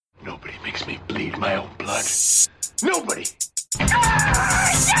bleed my own blood. Nobody.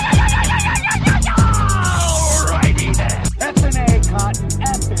 Alrighty then. That's an A, Cotton.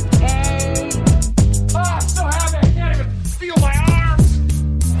 That's an A. Ah, so happy I can't even feel my arms.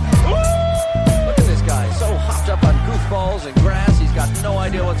 Look at this guy, so hopped up on goofballs and grass, he's got no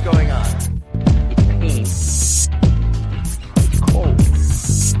idea what's going on. It's cold.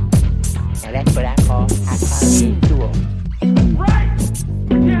 Now that's what I call unusual. Right!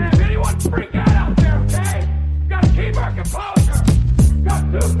 We can't have anyone freak out there, okay? Gotta keep our composure.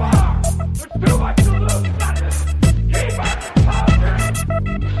 Got too far. There's too much to lose. Gotta keep our composure.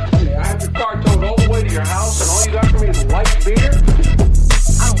 Hey, I have your car towed all the way to your house, and all you got for me is light beer?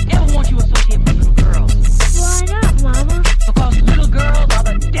 I don't ever want you to associate with little girls. Why not, Mama? Because little girls are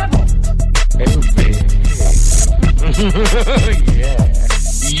the devil. Yeah.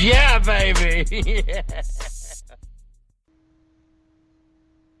 Yeah, baby. Yeah.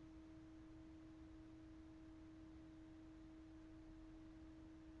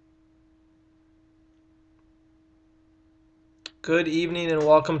 Good evening and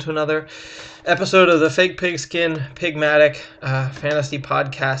welcome to another episode of the Fake Pigskin Pigmatic Fantasy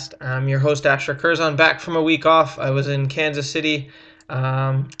Podcast. I'm your host Asher Curzon, back from a week off. I was in Kansas City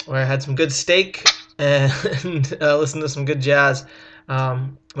where I had some good steak and listened to some good jazz.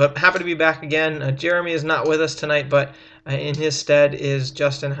 But happy to be back again. Jeremy is not with us tonight, but in his stead is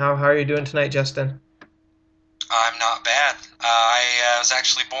Justin. How are you doing tonight, Justin? I'm not bad. I was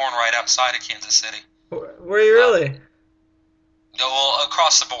actually born right outside of Kansas City. Were you really? Well,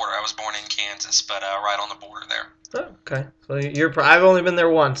 across the border. I was born in Kansas, but right on the border there. Oh, okay. So I've only been there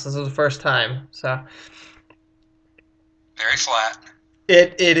once. This is the first time. So Very flat.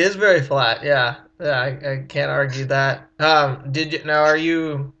 It is very flat. Yeah. I can't argue that. Did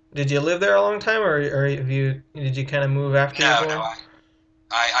you live there a long time, or did you kind of move after you were born? No.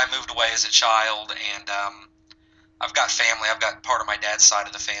 I moved away as a child, and I've got family. I've got part of my dad's side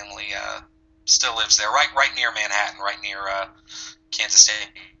of the family still lives there, right near Manhattan, right near Kansas State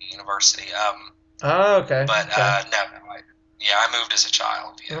University. Okay. But okay. I moved as a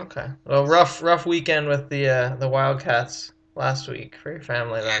child. Yeah. Okay. Well, rough weekend with the Wildcats last week for your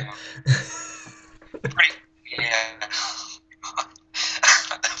family then. Yeah. Yeah.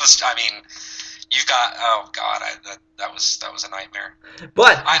 You've got. Oh God, that was a nightmare.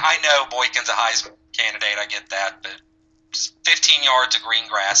 But I know Boykin's a Heisman candidate. I get that, but just 15 yards of green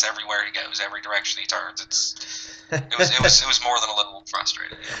grass everywhere he goes, every direction he turns. It was more than a little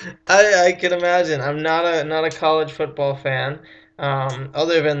frustrating. Yeah. I can imagine. I'm not a college football fan,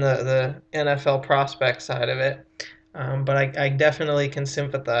 other than the NFL prospect side of it. But I definitely can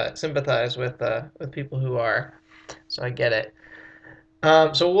sympathize with people who are. So I get it.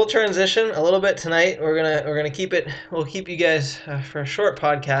 So we'll transition a little bit tonight. We'll keep you guys for a short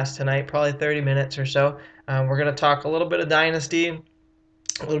podcast tonight, probably 30 minutes or so. We're gonna talk a little bit of Dynasty,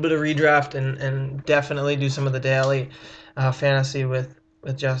 a little bit of redraft, and definitely do some of the daily fantasy with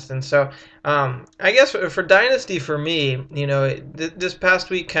Justin. So I guess for Dynasty, for me, this past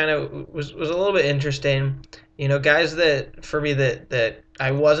week kind of was a little bit interesting. Guys that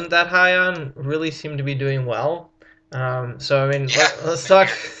I wasn't that high on really seem to be doing well. Let's talk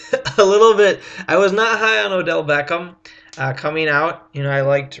a little bit. I was not high on Odell Beckham coming out. I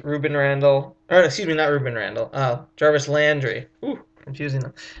liked Jarvis Landry. Ooh, confusing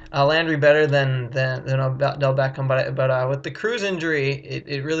them. Landry better than Odell Beckham, but with the Cruz injury,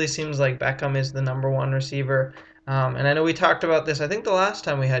 it really seems like Beckham is the number one receiver. And I know we talked about this, I think the last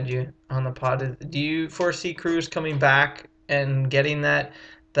time we had you on the pod. Do you foresee Cruz coming back and getting that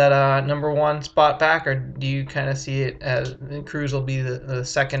number one spot back, or do you kind of see it as Cruz will be the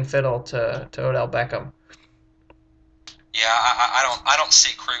second fiddle to Odell Beckham? Yeah, I don't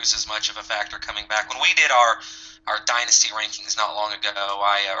see Cruz as much of a factor coming back. When we did our dynasty rankings not long ago,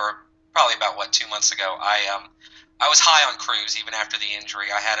 or probably about 2 months ago, I was high on Cruz even after the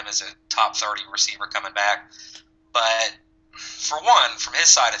injury. I had him as a top 30 receiver coming back. But for one, from his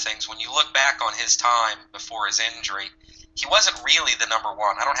side of things, when you look back on his time before his injury, he wasn't really the number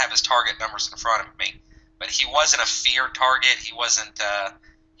one. I don't have his target numbers in front of me, but he wasn't a feared target. He wasn't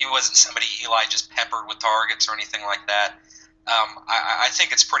somebody Eli just peppered with targets or anything like that. I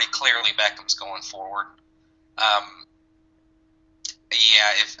think it's pretty clearly Beckham's going forward. I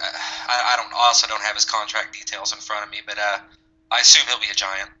also don't have his contract details in front of me, but I assume he'll be a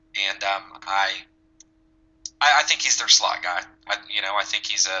Giant, and I think he's their slot guy. I think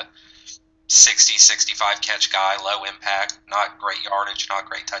he's a 60, 65 catch guy, low impact, not great yardage, not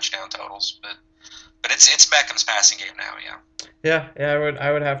great touchdown totals, but it's Beckham's passing game now, yeah. Yeah,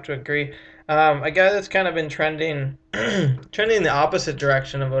 I would have to agree. A guy that's kind of been trending trending in the opposite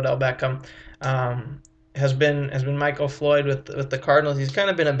direction of Odell Beckham has been Michael Floyd with the Cardinals. He's kind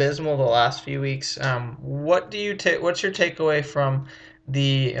of been abysmal the last few weeks. What do you take? What's your takeaway from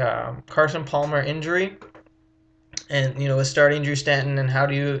the Carson Palmer injury? And with starting Drew Stanton, and how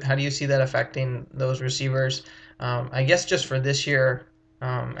do you see that affecting those receivers? I guess just for this year,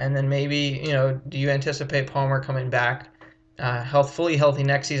 and then maybe do you anticipate Palmer coming back fully healthy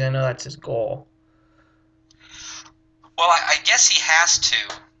next season? I know that's his goal. Well, I guess he has to.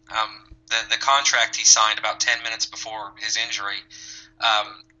 The contract he signed about 10 minutes before his injury,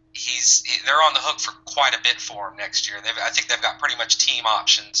 they're on the hook for quite a bit for him next year. I think they've got pretty much team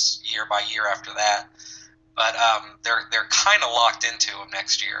options year by year after that. But they're kind of locked into him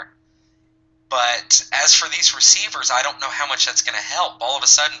next year. But as for these receivers, I don't know how much that's going to help. All of a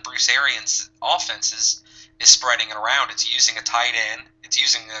sudden, Bruce Arians' offense is spreading it around. It's using a tight end. It's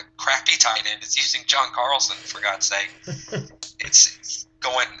using a crappy tight end. It's using John Carlson, for God's sake. It's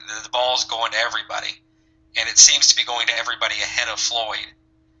going. The ball's going to everybody, and it seems to be going to everybody ahead of Floyd.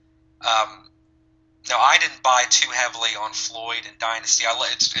 No, I didn't buy too heavily on Floyd in Dynasty.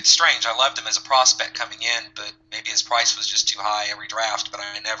 It's strange. I loved him as a prospect coming in, but maybe his price was just too high every draft. But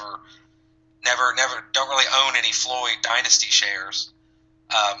I never don't really own any Floyd Dynasty shares.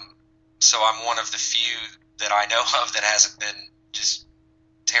 So I'm one of the few that I know of that hasn't been just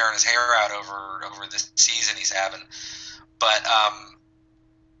tearing his hair out over the season he's having. But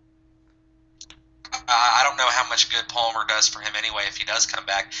I don't know how much good Palmer does for him anyway if he does come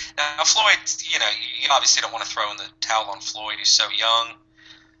back. Now, Floyd, you obviously don't want to throw in the towel on Floyd. He's so young.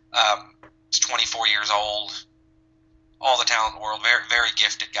 He's 24 years old. All the talent in the world. Very, very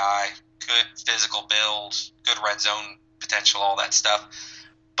gifted guy. Good physical build. Good red zone potential, all that stuff.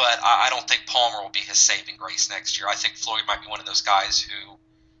 But I don't think Palmer will be his saving grace next year. I think Floyd might be one of those guys who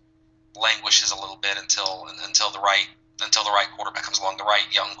languishes a little bit until the right quarterback comes along, the right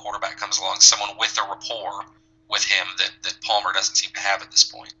young quarterback comes along, someone with a rapport with him that Palmer doesn't seem to have at this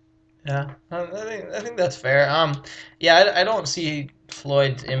point. Yeah, I think that's fair. I don't see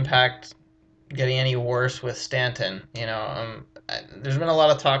Floyd's impact getting any worse with Stanton. There's been a lot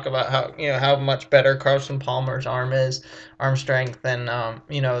of talk about how much better Carson Palmer's arm strength, and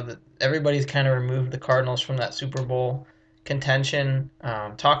everybody's kind of removed the Cardinals from that Super Bowl contention,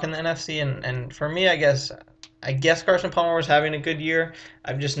 talking the NFC, and for me, I guess Carson Palmer was having a good year.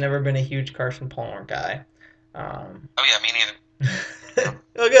 I've just never been a huge Carson Palmer guy. Oh yeah, me neither.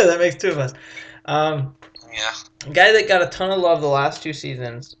 Oh good, that makes two of us. Yeah. A guy that got a ton of love the last two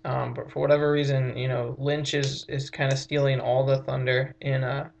seasons, but for whatever reason, Lynch is kind of stealing all the thunder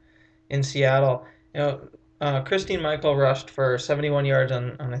in Seattle. Christine Michael rushed for 71 yards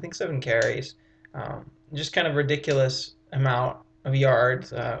on I think 7 carries, just kind of ridiculous amount of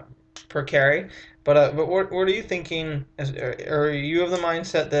yards per carry. But what are you thinking? Are you of the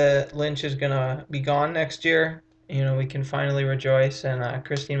mindset that Lynch is gonna be gone next year? We can finally rejoice, and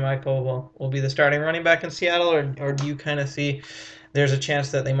Christine Michael will be the starting running back in Seattle, or do you kind of see there's a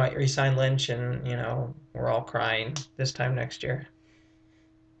chance that they might re-sign Lynch, and we're all crying this time next year?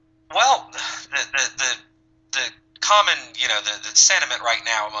 Well, the common the sentiment right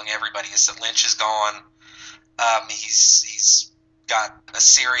now among everybody is that Lynch is gone. He's got a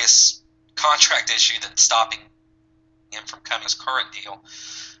serious contract issue that's stopping him from coming his current deal.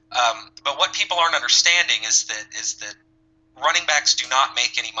 But what people aren't understanding is that running backs do not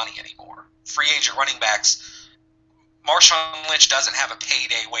make any money anymore. Free agent running backs, Marshawn Lynch doesn't have a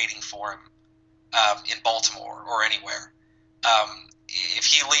payday waiting for him in Baltimore or anywhere. If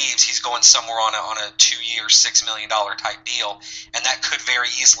he leaves, he's going somewhere on a 2-year, $6 million type deal, and that could very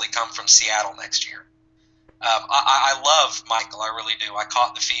easily come from Seattle next year. I love Michael, I really do. I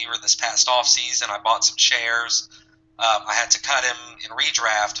caught the fever this past offseason. I bought some shares. I had to cut him in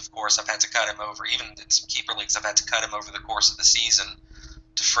redraft, of course. I've had to cut him over, even in some keeper leagues, I've had to cut him over the course of the season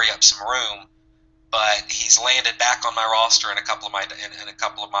to free up some room. But he's landed back on my roster in a couple of my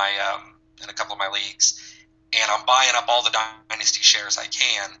leagues, and I'm buying up all the dynasty shares I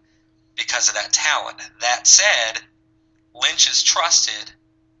can because of that talent. That said, Lynch is trusted.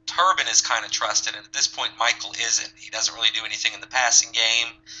 Turbin is kind of trusted, and at this point, Michael isn't. He doesn't really do anything in the passing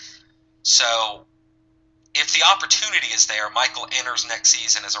game. So if the opportunity is there, Michael enters next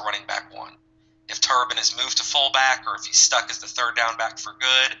season as a running back 1. If Turbin is moved to fullback, or if he's stuck as the third down back for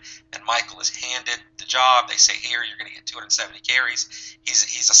good, and Michael is handed the job, they say, here, you're going to get 270 carries,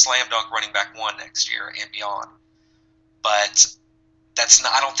 he's a slam dunk running back 1 next year and beyond. But that's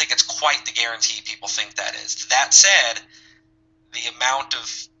not, I don't think it's quite the guarantee people think that is. That said, the amount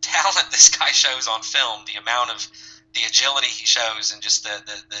of talent this guy shows on film, the amount of the agility he shows and just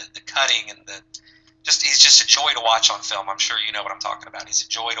the cutting and he's just a joy to watch on film. I'm sure you know what I'm talking about. He's a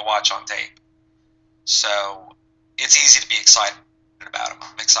joy to watch on tape. So it's easy to be excited about him.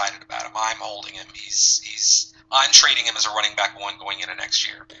 I'm excited about him. I'm holding him. I'm treating him as a running back one going into next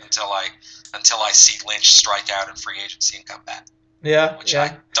year until I see Lynch strike out in free agency and come back. Yeah, which yeah.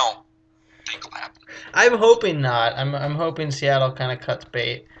 I don't think will happen. I'm hoping not. I'm hoping Seattle kind of cuts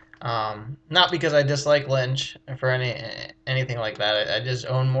bait. Not because I dislike Lynch for anything like that. I just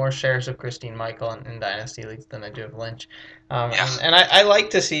own more shares of Christine Michael in Dynasty Leagues than I do of Lynch. And I like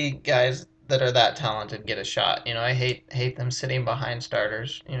to see guys that are that talented get a shot. I hate them sitting behind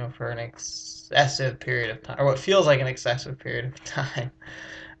starters, for an excessive period of time, or what feels like an excessive period of time.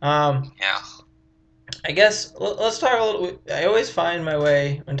 Yeah. I guess let's talk a little. I always find my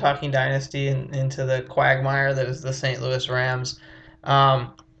way when talking Dynasty into the quagmire that is the St. Louis Rams.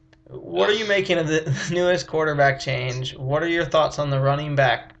 What are you making of the newest quarterback change? What are your thoughts on the running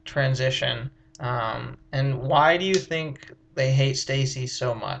back transition? And why do you think they hate Stacy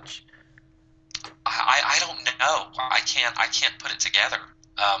so much? I don't know. I can't put it together.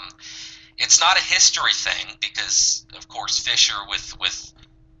 It's not a history thing because, of course, Fisher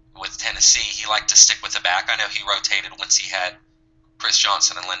with Tennessee, he liked to stick with the back. I know he rotated once he had Chris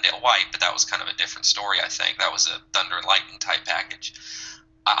Johnson and Lindale White, but that was kind of a different story, I think. That was a thunder and lightning type package.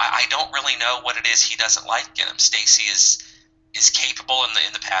 I don't really know what it is he doesn't like in him. Stacy is capable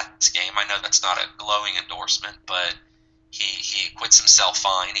in the pass game. I know that's not a glowing endorsement, but he acquits himself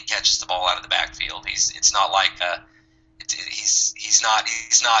fine. He catches the ball out of the backfield. It's not like he's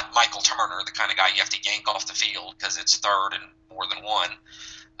not Michael Turner, the kind of guy you have to yank off the field because it's third and more than one.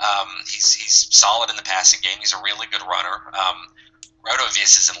 He's solid in the passing game. He's a really good runner.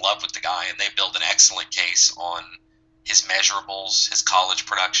 Rotoviz is in love with the guy, and they build an excellent case on his measurables, his college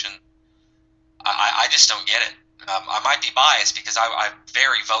production. I just don't get it. I might be biased because I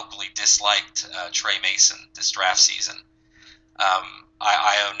very vocally disliked Trey Mason this draft season.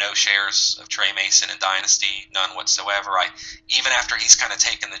 I own no shares of Trey Mason in Dynasty, none whatsoever. Even after he's kind of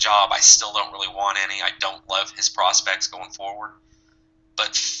taken the job, I still don't really want any. I don't love his prospects going forward.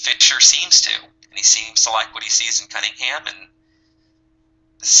 But Fisher seems to, and he seems to like what he sees in Cunningham, and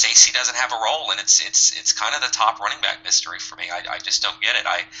Stacy doesn't have a role, and it's kind of the top running back mystery for me. I just don't get it.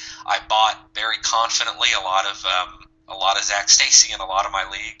 I bought very confidently a lot of Zach Stacy in a lot of my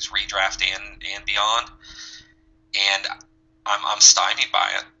leagues, redraft and beyond, and I'm stymied by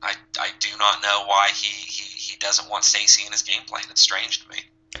it. I do not know why he doesn't want Stacy in his game plan. It's strange to me.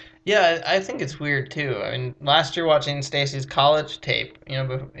 Yeah, I think it's weird too. I mean, last year watching Stacy's college tape,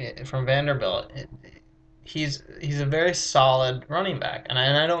 from Vanderbilt, he's a very solid running back, and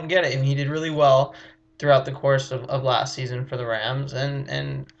I don't get it. And he did really well throughout the course of last season for the Rams,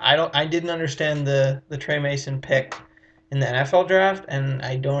 and I didn't understand the Trey Mason pick in the NFL draft, and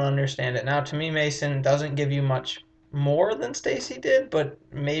I don't understand it now. To me, Mason doesn't give you much more than Stacy did, but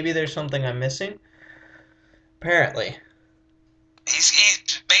maybe there's something I'm missing. Apparently.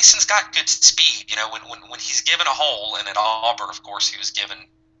 Mason's got good speed. When he's given a hole, and at Auburn, of course, he was given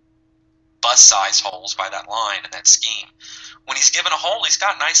bus-sized holes by that line and that scheme. When he's given a hole, he's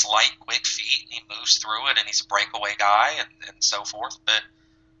got nice, light, quick feet, and he moves through it, and he's a breakaway guy, and so forth. But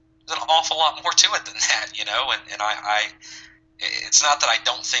there's an awful lot more to it than that, And I it's not that I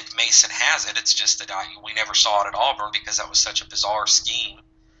don't think Mason has it. It's just that we never saw it at Auburn because that was such a bizarre scheme.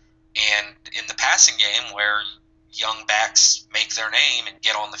 And in the passing game, where young backs make their name and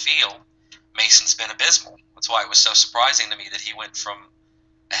get on the field, Mason's been abysmal. That's why it was so surprising to me that he went from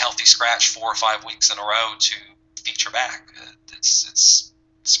a healthy scratch 4 or 5 weeks in a row to feature back. It's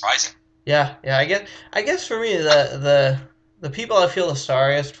surprising. Yeah. I guess for me the people I feel the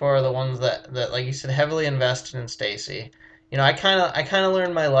sorriest for are the ones that like you said heavily invested in Stacy. I kind of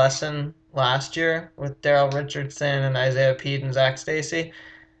learned my lesson last year with Daryl Richardson and Isaiah Pete and Zach Stacy,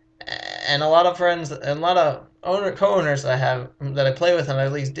 and a lot of friends and a lot of co-owners that I play with, and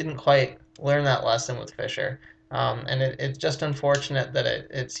at least didn't quite learn that lesson with Fisher. And it's just unfortunate that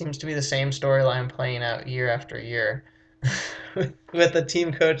it seems to be the same storyline playing out year after year with the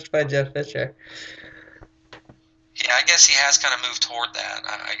team coached by Jeff Fisher. Yeah, I guess he has kind of moved toward that.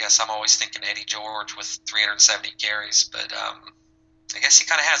 I guess I'm always thinking Eddie George with 370 carries, but I guess he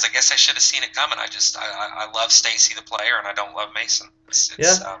kind of has. I guess I should have seen it coming. I love Stacy the player, and I don't love Mason.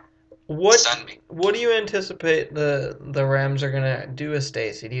 What do you anticipate the Rams are going to do with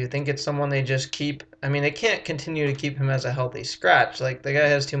Stacy? Do you think it's someone they just keep? I mean, they can't continue to keep him as a healthy scratch. Like, the guy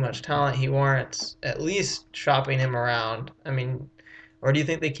has too much talent. He warrants at least shopping him around. I mean, or do you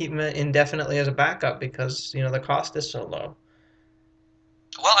think they keep him indefinitely as a backup because, the cost is so low?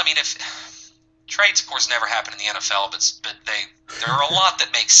 Well, I mean, if trades, of course, never happen in the NFL, but there are a lot that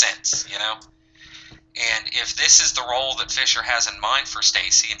make sense, you know. And if this is the role that Fisher has in mind for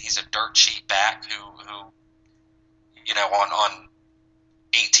Stacy, and he's a dirt cheap back who you know, on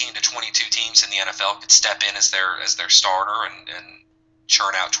 18 to 22 teams in the NFL could step in as their starter and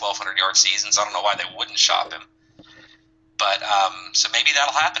churn out 1,200-yard seasons, I don't know why they wouldn't shop him. But so maybe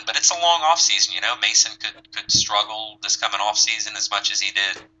that'll happen. But it's a long offseason, you know. Mason could struggle this coming offseason as much as he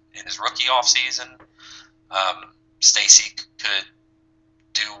did in his rookie offseason. Stacy could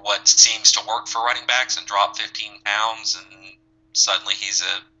do what seems to work for running backs and drop 15 pounds, and suddenly he's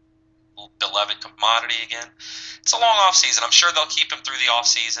a beloved commodity again. It's a long offseason. I'm sure they'll keep him through the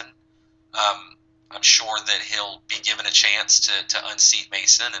offseason. I'm sure that he'll be given a chance to unseat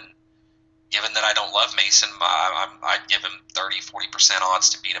Mason, and given that I don't love Mason, I'd give him 30-40% odds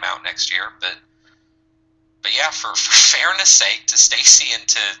to beat him out next year. But yeah, for fairness sake, to Stacy and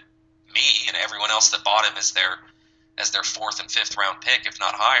to me and everyone else that bought him as their 4th and 5th round pick, if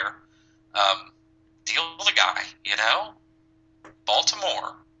not higher, deal with the guy, you know?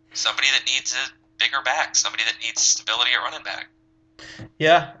 Baltimore, somebody that needs a bigger back, somebody that needs stability at running back.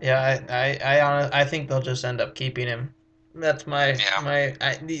 Yeah. I think they'll just end up keeping him. That's like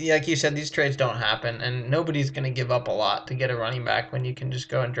you said, these trades don't happen, and nobody's going to give up a lot to get a running back when you can just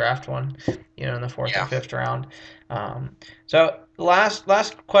go and draft one, you know, in the 4th or 5th round. So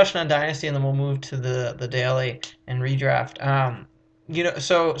last question on Dynasty, and then we'll move to the daily and redraft. You know,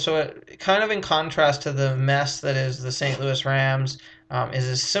 so kind of in contrast to the mess that is the St. Louis Rams, is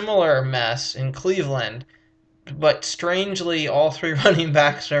a similar mess in Cleveland. But strangely, all 3 running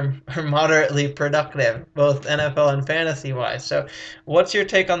backs are moderately productive, both NFL and fantasy-wise. So what's your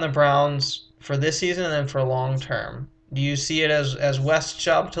take on the Browns for this season and then for long term? Do you see it as West's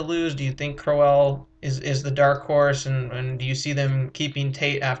job to lose? Do you think Crowell is the dark horse? And do you see them keeping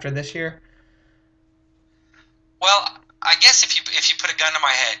Tate after this year? Well, I guess if you put a gun to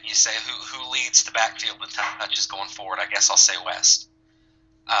my head and you say who leads the backfield with touches going forward, I guess I'll say West.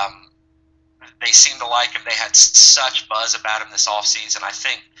 They seem to like him. They had such buzz about him this offseason. I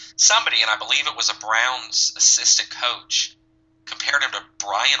think somebody, and I believe it was a Browns assistant coach, compared him to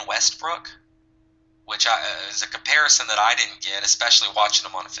Brian Westbrook, which is a comparison that I didn't get, especially watching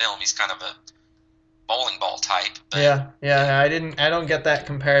him on film. He's kind of a bowling ball type. But, yeah. I don't get that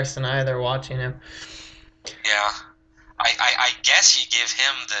comparison either watching him. Yeah. I guess you give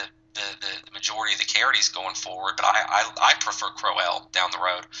him the majority of the carries going forward, but I prefer Crowell down the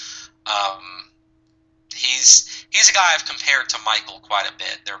road. He's a guy I've compared to Michael quite a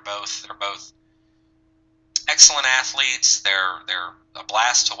bit. They're both excellent athletes. They're a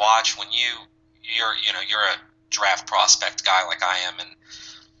blast to watch when you're a draft prospect guy like I am, and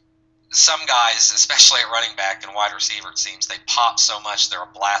some guys, especially at running back and wide receiver, it seems they pop so much they're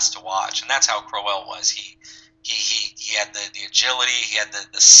a blast to watch, and that's how Crowell was. He had the agility, he had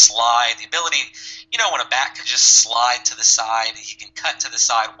the slide, the ability. You know, when a back can just slide to the side, he can cut to the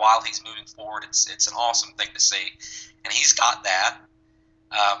side while he's moving forward. It's an awesome thing to see, and he's got that.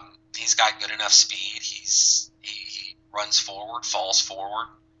 He's got good enough speed. He runs forward, falls forward.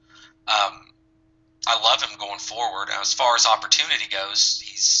 I love him going forward. As far as opportunity goes,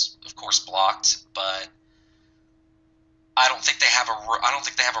 he's of course blocked, but I don't think they have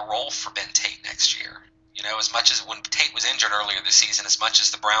a role for Ben Tate next year. You know, as much as when Tate was injured earlier this season, as much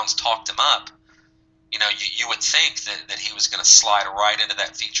as the Browns talked him up, you know, you would think that he was going to slide right into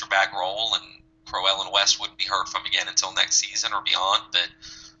that feature back role, and Crowell and West wouldn't be heard from again until next season or beyond. But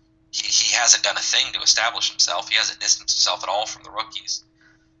he hasn't done a thing to establish himself. He hasn't distanced himself at all from the rookies.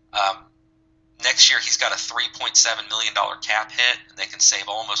 Next year, he's got a $3.7 million cap hit, and they can save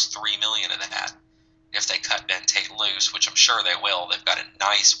almost $3 million of that if they cut Ben Tate loose, which I'm sure they will. They've got a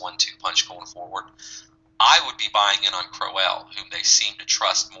nice 1-2 punch going forward. I would be buying in on Crowell, whom they seem to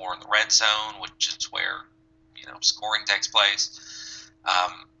trust more in the red zone, which is where, you know, scoring takes place.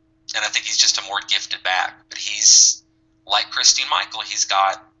 And I think he's just a more gifted back. But he's, like Christine Michael, he's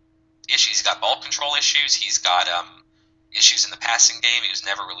got issues. He's got ball control issues. He's got issues in the passing game. He was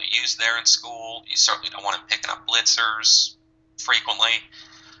never really used there in school. You certainly don't want him picking up blitzers frequently.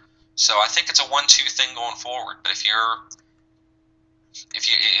 So I think it's a 1-2 thing going forward. But if you're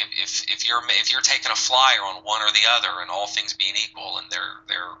taking a flyer on one or the other, and all things being equal, and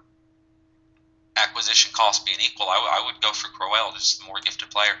their acquisition cost being equal, I would go for Crowell, just the more gifted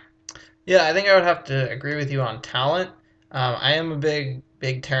player. Yeah, I think I would have to agree with you on talent. I am a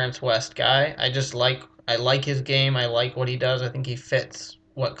big Terrence West guy. I like his game. I like what he does. I think he fits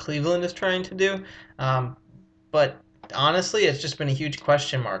what Cleveland is trying to do. But honestly, it's just been a huge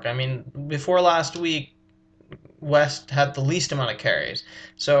question mark. I mean, before last week, West had the least amount of carries.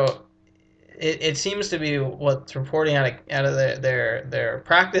 So it seems to be what's reporting out of their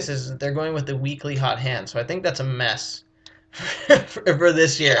practices is they're going with the weekly hot hand. So I think that's a mess for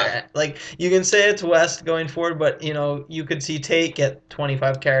this year. Yeah. Like you can say it's West going forward, but you could see Tate get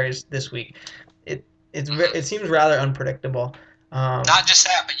 25 carries this week. It seems rather unpredictable. Not just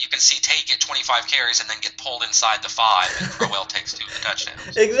that, but you can see Tate get 25 carries and then get pulled inside the 5, and Crowell takes 2 of the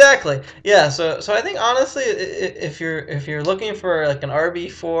touchdowns. Exactly. Yeah. So I think honestly, if you're looking for like an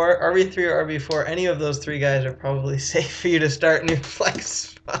RB4, RB3 or RB4, any of those 3 guys are probably safe for you to start in your flex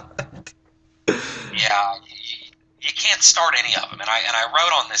spot. Yeah, you can't start any of them, and I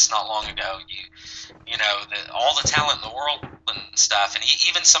wrote on this not long ago. All the talent in the world and stuff, and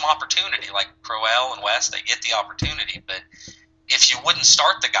even some opportunity like Crowell and West, they get the opportunity, but if you wouldn't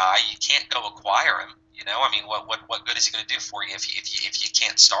start the guy, you can't go acquire him. I mean, what good is he going to do for you if you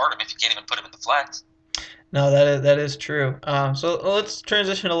can't start him, if you can't even put him in the flex? No, that is true. So let's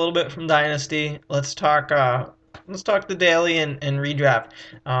transition a little bit from Dynasty. Let's talk the daily and redraft.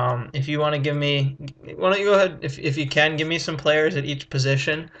 If you want to give me, why don't you go ahead, if you can, give me some players at each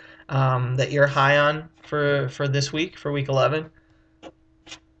position that you're high on for this week, for week 11.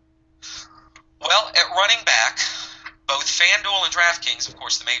 Well, at running back, both FanDuel and DraftKings, of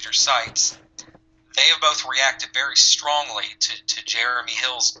course, the major sites, they have both reacted very strongly to Jeremy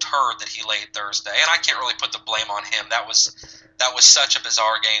Hill's turd that he laid Thursday, and I can't really put the blame on him. That was such a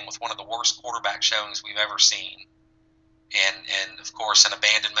bizarre game with one of the worst quarterback showings we've ever seen, and of course an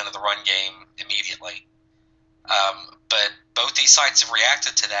abandonment of the run game immediately. But both these sites have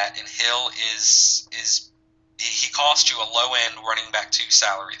reacted to that, and Hill he cost you a low end running back 2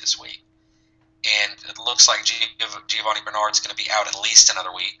 salary this week. And it looks like Giovanni Bernard's going to be out at least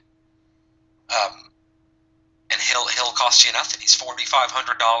another week. And Hill cost you nothing. He's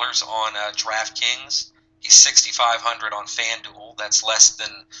 $4,500 on DraftKings. He's $6,500 on FanDuel. That's less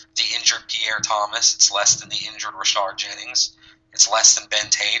than the injured Pierre Thomas. It's less than the injured Rashard Jennings. It's less than Ben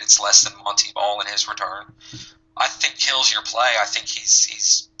Tate. It's less than Monty Ball in his return. I think Hill's your play. I think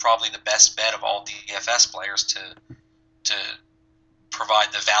he's probably the best bet of all DFS players to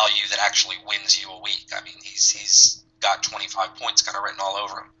provide the value that actually wins you a week. I mean, he's got 25 points kind of written all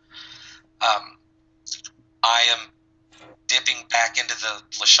over him. I am dipping back into the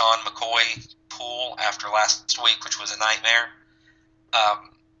LaShawn McCoy pool after last week, which was a nightmare.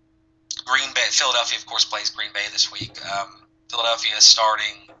 Green Bay, Philadelphia, of course, plays Green Bay this week. Philadelphia is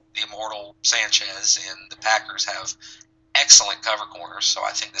starting the immortal Sanchez, and the Packers have excellent cover corners, so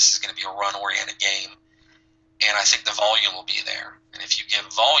I think this is going to be a run-oriented game. And I think the volume will be there. And if you give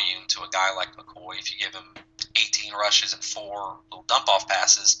volume to a guy like McCoy, if you give him 18 rushes and 4 little dump-off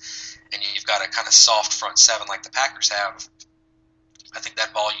passes, and you've got a kind of soft front 7 like the Packers have, I think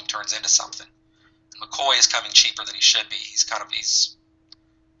that volume turns into something. And McCoy is coming cheaper than he should be. He's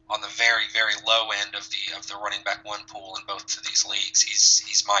on the very, very low end of the running back 1 pool in both of these leagues.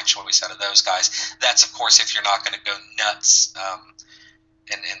 He's my choice out of those guys. That's, of course, if you're not going to go nuts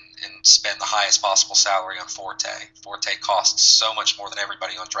and spend the highest possible salary on Forte. Forte costs so much more than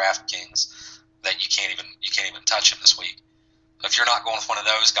everybody on DraftKings that you can't even touch him this week. So if you're not going with one of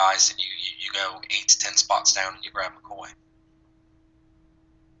those guys, then you go 8 to 10 spots down and you grab McCoy.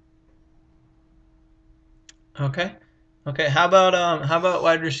 Okay. How about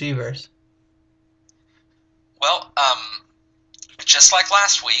wide receivers? Well, just like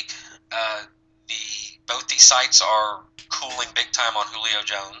last week, both these sites are cooling big time on Julio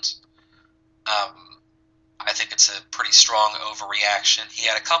Jones. I think it's a pretty strong overreaction. He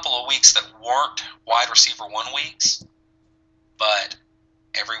had a couple of weeks that weren't wide receiver 1 weeks, but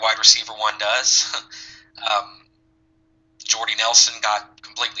every wide receiver 1 does. Jordy Nelson got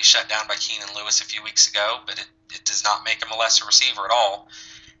completely shut down by Keenan Lewis a few weeks ago, but it does not make him a lesser receiver at all.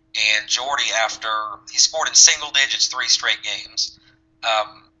 And Jordy, after he scored in single digits 3 straight games,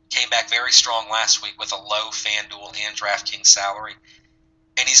 came back very strong last week with a low FanDuel and DraftKings salary,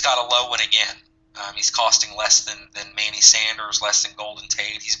 and he's got a low one again. He's costing less than Manny Sanders, less than Golden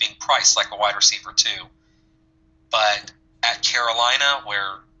Tate. He's being priced like a wide receiver too. But at Carolina,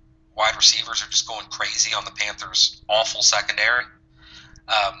 where wide receivers are just going crazy on the Panthers' awful secondary,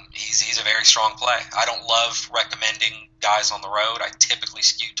 he's a very strong play. I don't love recommending guys on the road. I typically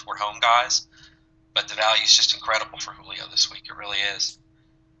skew toward home guys, but the value is just incredible for Julio this week. It really is.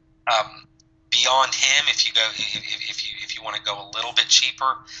 Beyond him, if you want to go a little bit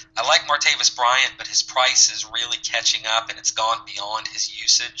cheaper, I like Martavis Bryant, but his price is really catching up, and it's gone beyond his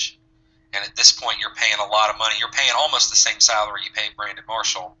usage. And at this point, you're paying a lot of money. You're paying almost the same salary you pay Brandon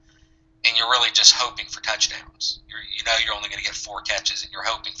Marshall, and you're really just hoping for touchdowns. You're only going to get 4 catches, and you're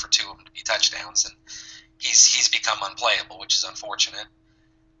hoping for 2 of them to be touchdowns. And he's become unplayable, which is unfortunate.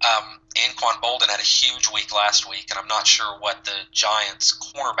 Anquan Bolden had a huge week last week, and I'm not sure what the Giants'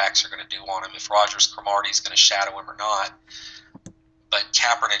 cornerbacks are going to do on him, if Rogers Cromartie is going to shadow him or not. But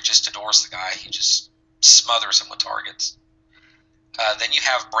Kaepernick just adores the guy. He just smothers him with targets. Then you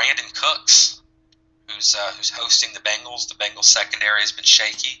have Brandon Cooks, who's hosting the Bengals. The Bengals secondary has been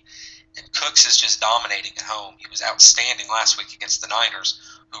shaky, and Cooks is just dominating at home. He was outstanding last week against the Niners,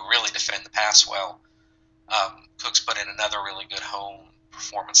 who really defend the pass well. Cooks put in another really good home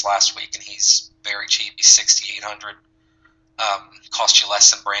performance last week, and he's very cheap. He's $6,800. Cost you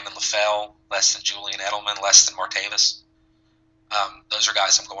less than Brandon LaFell, less than Julian Edelman, less than Martavis. Those are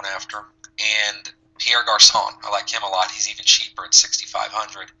guys I'm going after. And Pierre Garçon, I like him a lot. He's even cheaper at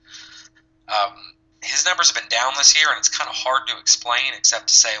 $6,500. His numbers have been down this year, and it's kind of hard to explain except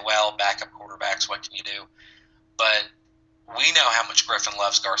to say, well, backup quarterbacks, what can you do? But we know how much Griffin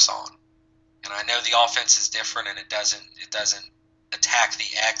loves Garçon. And I know the offense is different, and it doesn't attack the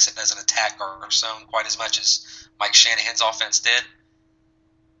X. It doesn't attack Garçon quite as much as Mike Shanahan's offense did.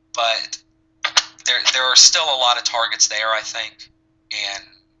 But there are still a lot of targets there, I think. And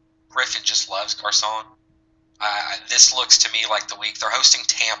Griffin just loves Garçon. This looks to me like the week they're hosting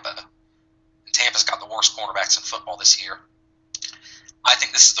Tampa. And Tampa's got the worst cornerbacks in football this year. I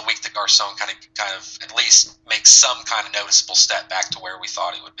think this is the week that Garçon kind of at least makes some kind of noticeable step back to where we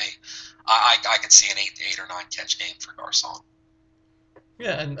thought he would be. I could see an 8 or 9 catch game for Garçon.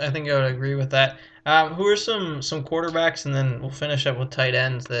 Yeah, I think I would agree with that. Who are some quarterbacks, and then we'll finish up with tight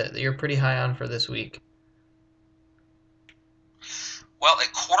ends that you're pretty high on for this week? Well,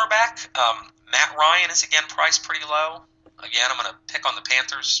 at quarterback, Matt Ryan is again priced pretty low. Again, I'm going to pick on the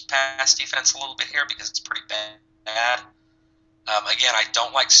Panthers' pass defense a little bit here because it's pretty bad. Again, I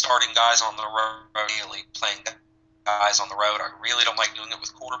don't like starting guys on the road, really playing guys on the road. I really don't like doing it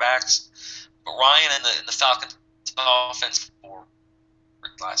with quarterbacks. But Ryan and the Falcons' offense were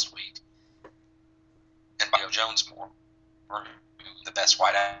last week, and Bio Jones more the best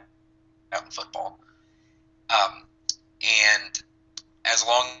wide out in football. And as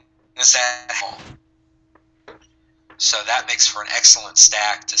long as that, so that makes for an excellent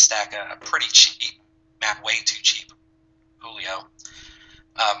stack to stack a pretty cheap, way too cheap Julio.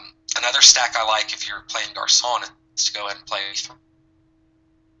 Another stack I like if you're playing Garçon is to go ahead and play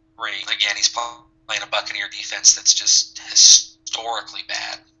 3. Again, he's playing a Buccaneer defense that's just historically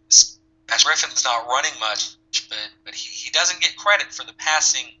bad. Griffin's not running much, but he doesn't get credit for the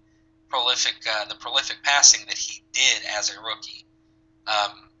prolific passing that he did as a rookie.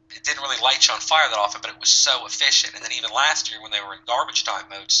 It didn't really light you on fire that often, but it was so efficient. And then even last year when they were in garbage time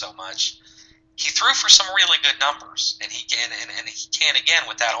mode so much, he threw for some really good numbers, and he can again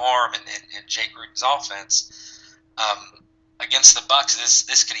with that arm and Jay Gruden's offense. Against the Bucs,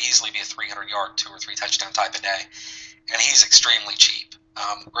 this could easily be a 300-yard, 2 or 3 touchdown type of day, and he's extremely cheap.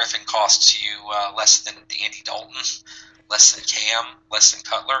 Griffin costs you less than Andy Dalton, less than Cam, less than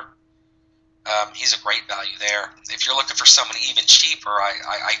Cutler. He's a great value there. If you're looking for someone even cheaper,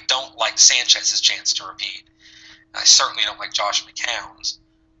 I don't like Sanchez's chance to repeat. I certainly don't like Josh McCown's.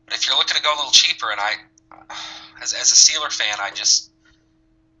 But if you're looking to go a little cheaper, and as a Steeler fan,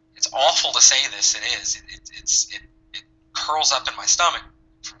 it's awful to say this. It is. It curls up in my stomach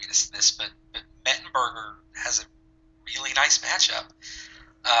for me to say this, but Mettenberger has a really nice matchup.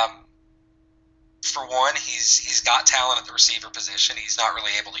 For one, he's got talent at the receiver position. He's not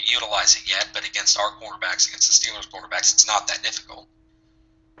really able to utilize it yet, but against our cornerbacks, against the Steelers cornerbacks, it's not that difficult.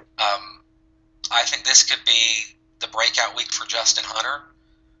 I think this could be the breakout week for Justin Hunter.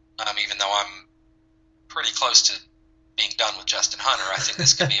 Even though I'm pretty close to being done with Justin Hunter, I think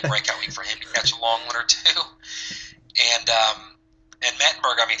this could be a breakout week for him to catch a long one or two. And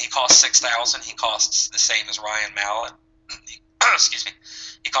Mettenberg, he costs $6,000. He costs the same as Ryan Mallett. Excuse me.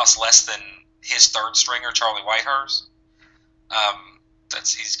 He costs less than his third stringer, Charlie Whitehurst.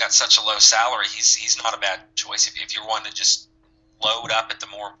 He's got such a low salary. He's not a bad choice. If you're one to just load up at the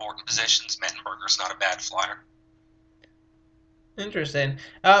more important positions, Mettenberger's not a bad flyer. Interesting.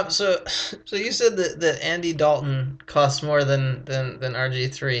 So you said that Andy Dalton costs more than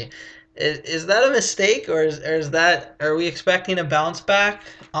RG3. Is that a mistake, or are we expecting a bounce back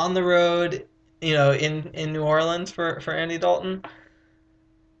on the road, in New Orleans for Andy Dalton?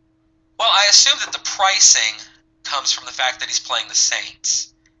 Well, I assume that the pricing comes from the fact that he's playing the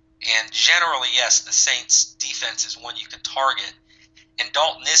Saints. And generally, yes, the Saints' defense is one you can target. And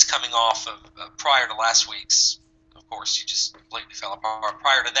Dalton is coming off of prior to last week's, of course, you just completely fell apart.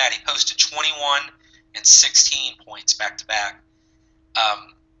 Prior to that, he posted 21 and 16 points back-to-back.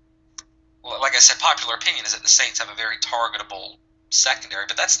 Like I said, popular opinion is that the Saints have a very targetable secondary,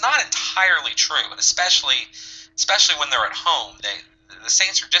 but that's not entirely true. And especially when they're at home, the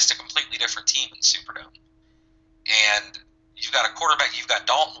Saints are just a completely different team in Superdome. And you've got a quarterback, you've got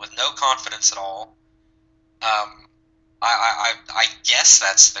Dalton with no confidence at all. I guess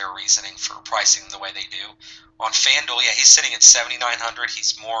that's their reasoning for pricing the way they do. On FanDuel, yeah, he's sitting at 7,900.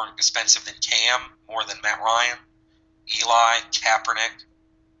 He's more expensive than Cam, more than Matt Ryan, Eli, Kaepernick,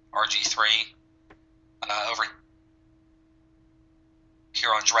 RG3. Over here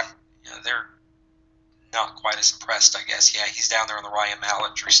on Draft, they're not quite as impressed, I guess. Yeah, he's down there in the Ryan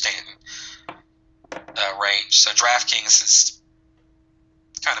Mallett, Drew Stanton range. So DraftKings is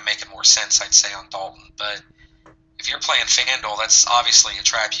kind of making more sense, I'd say, on Dalton. But if you're playing FanDuel, that's obviously a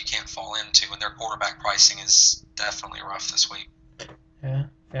trap you can't fall into, and their quarterback pricing is definitely rough this week. Yeah,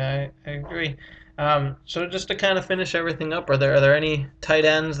 I agree. So just to kind of finish everything up, are there any tight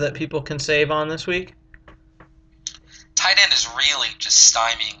ends that people can save on this week? Tight end is really just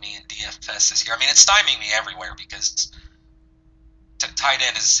stymieing me in DFS this year. I mean, it's stymieing me everywhere because tight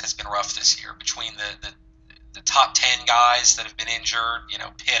end has been rough this year. Between the top 10 guys that have been injured,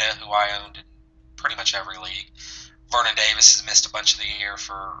 Pitta, who I owned in pretty much every league. Vernon Davis has missed a bunch of the year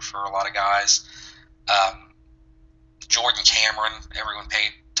for a lot of guys. Jordan Cameron, everyone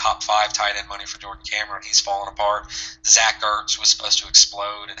paid top 5 tight end money for Jordan Cameron. He's fallen apart. Zach Ertz was supposed to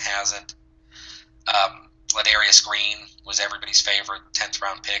explode and hasn't. Ladarius Green was everybody's favorite 10th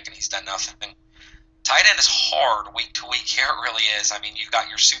round pick, and he's done nothing. Tight end is hard week to week. Here it really is. I mean, you've got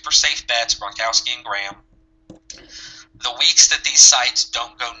your super safe bets, Gronkowski and Graham. The weeks that these sites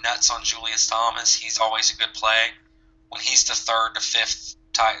don't go nuts on Julius Thomas, he's always a good play. When he's the 3rd to 5th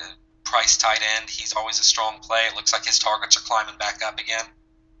price tight end, he's always a strong play. It looks like his targets are climbing back up again.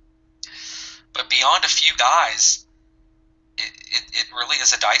 But beyond a few guys, it really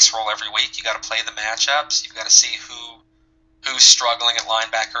is a dice roll every week. You got to play the matchups. You've got to see who's struggling at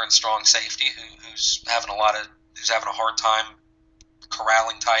linebacker and strong safety, who's having a hard time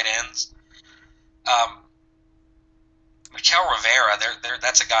corralling tight ends. Mikel Rivera,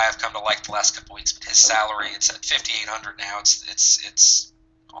 that's a guy I've come to like the last couple of weeks. But his salary, it's at 5,800 now. It's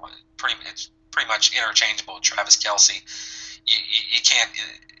pretty much interchangeable with Travis Kelce. You can't.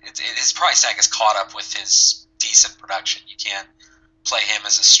 His price tag is caught up with his decent production. You can't play him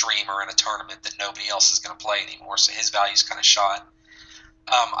as a streamer in a tournament that nobody else is going to play anymore. So his value's kind of shot.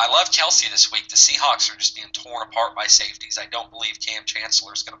 I love Kelce this week. The Seahawks are just being torn apart by safeties. I don't believe Cam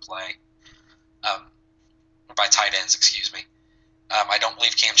Chancellor is going to play. By tight ends, excuse me. I don't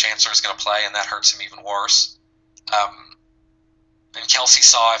believe Cam Chancellor is going to play, and that hurts him even worse. And Kelce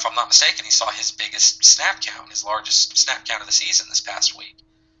saw, if I'm not mistaken, he saw his biggest snap count, his largest snap count of the season this past week.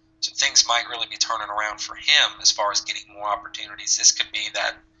 So things might really be turning around for him as far as getting more opportunities. This could be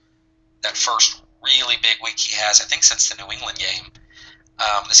that first really big week he has, I think, since the New England game.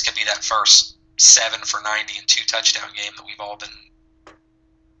 This could be that first 7 for 90 and 2 touchdown game that we've all been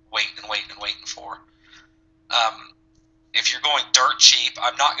waiting for. If you're going dirt cheap,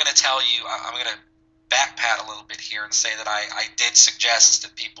 I'm not going to tell you. I'm going to backpat a little bit here and say that I did suggest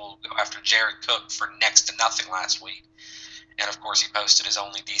that people go after Jared Cook for next to nothing last week, and of course he posted his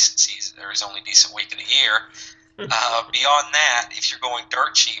only decent season or his only decent week of the year. Beyond that, if you're going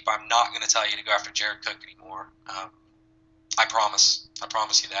dirt cheap, I'm not going to tell you to go after Jared Cook anymore. I promise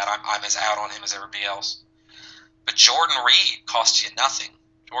you that. I'm as out on him as everybody else. But Jordan Reed costs you nothing.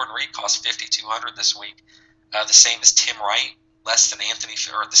 Jordan Reed cost 5,200 this week. The same as Tim Wright, less than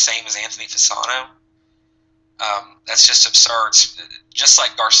the same as Anthony Fasano. That's just absurd. Just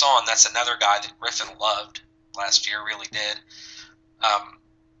like Garcon, that's another guy that Griffin loved last year, really did.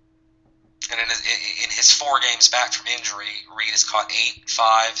 And in his 4 games back from injury, Reed has caught 8,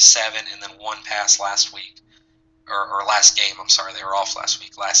 5, 7, and then 1 pass last week. Or last game, I'm sorry, they were off last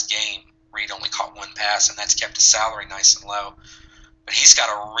week. Last game, Reed only caught 1 pass, and that's kept his salary nice and low. But he's got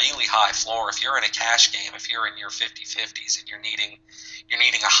a really high floor. If you're in a cash game, if you're in your 50-50s and you're needing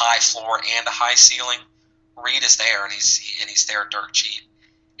a high floor and a high ceiling, Reed is there, and he's there dirt cheap.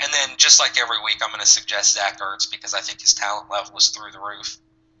 And then just like every week, I'm going to suggest Zach Ertz because I think his talent level is through the roof,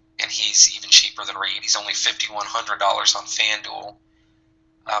 and he's even cheaper than Reed. He's only $5,100 on FanDuel.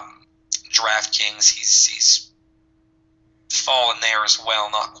 DraftKings, he's fallen there as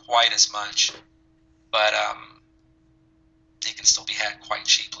well, not quite as much, but he can still be had quite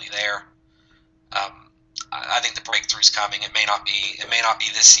cheaply there. I think the breakthrough's coming. It may not be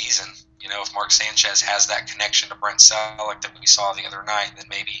this season. If Mark Sanchez has that connection to Brent Selleck that we saw the other night, then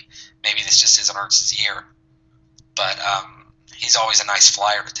maybe this just isn't Ertz's year. But he's always a nice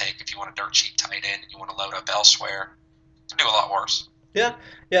flyer to take if you want a dirt cheap tight end and you want to load up elsewhere. It can do a lot worse. Yeah,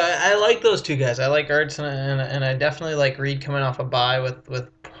 I like those 2 guys. I like Ertz and I definitely like Reed coming off a bye with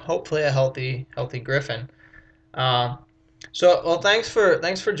hopefully a healthy Griffin. So, well, thanks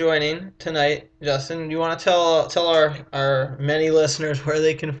for joining tonight, Justin. You want to tell our many listeners where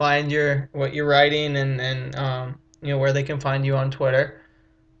they can find what you're writing and where they can find you on Twitter?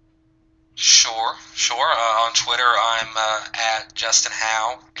 Sure. On Twitter, I'm at Justin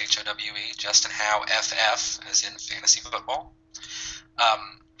Howe, Howe, Justin Howe FF, as in fantasy football.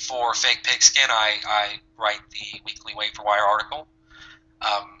 For Fake Pigskin, I write the weekly waiver wire article.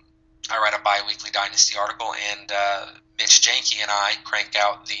 I write a bi-weekly Dynasty article, and Mitch Janke and I crank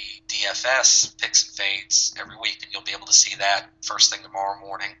out the DFS picks and fades every week, and you'll be able to see that first thing tomorrow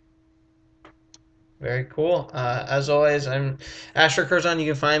morning. Very cool. As always, I'm Asher Curzon.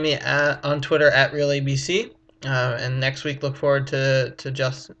 You can find me on Twitter at RealABC. And next week, look forward to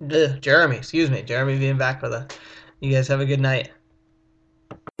Jeremy. Jeremy being back with us. You guys have a good night.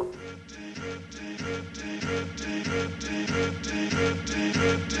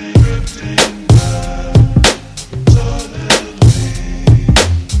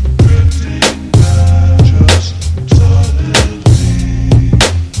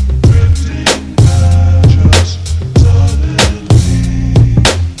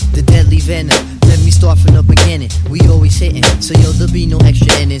 From the beginning, we always hitting, so there'll be no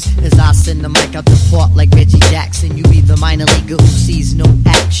extra innings. As I send the mic out the park like Reggie Jackson, you be the minor leaguer who sees no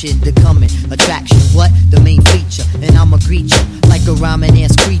action. The coming attraction, what? The main feature, and I'ma greet you like a rhyming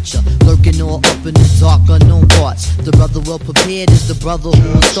ass creature, lurking all up in the dark unknown parts. The brother well prepared is the brother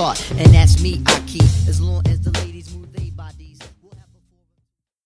who will start, and that's me. I keep as long as the ladies move.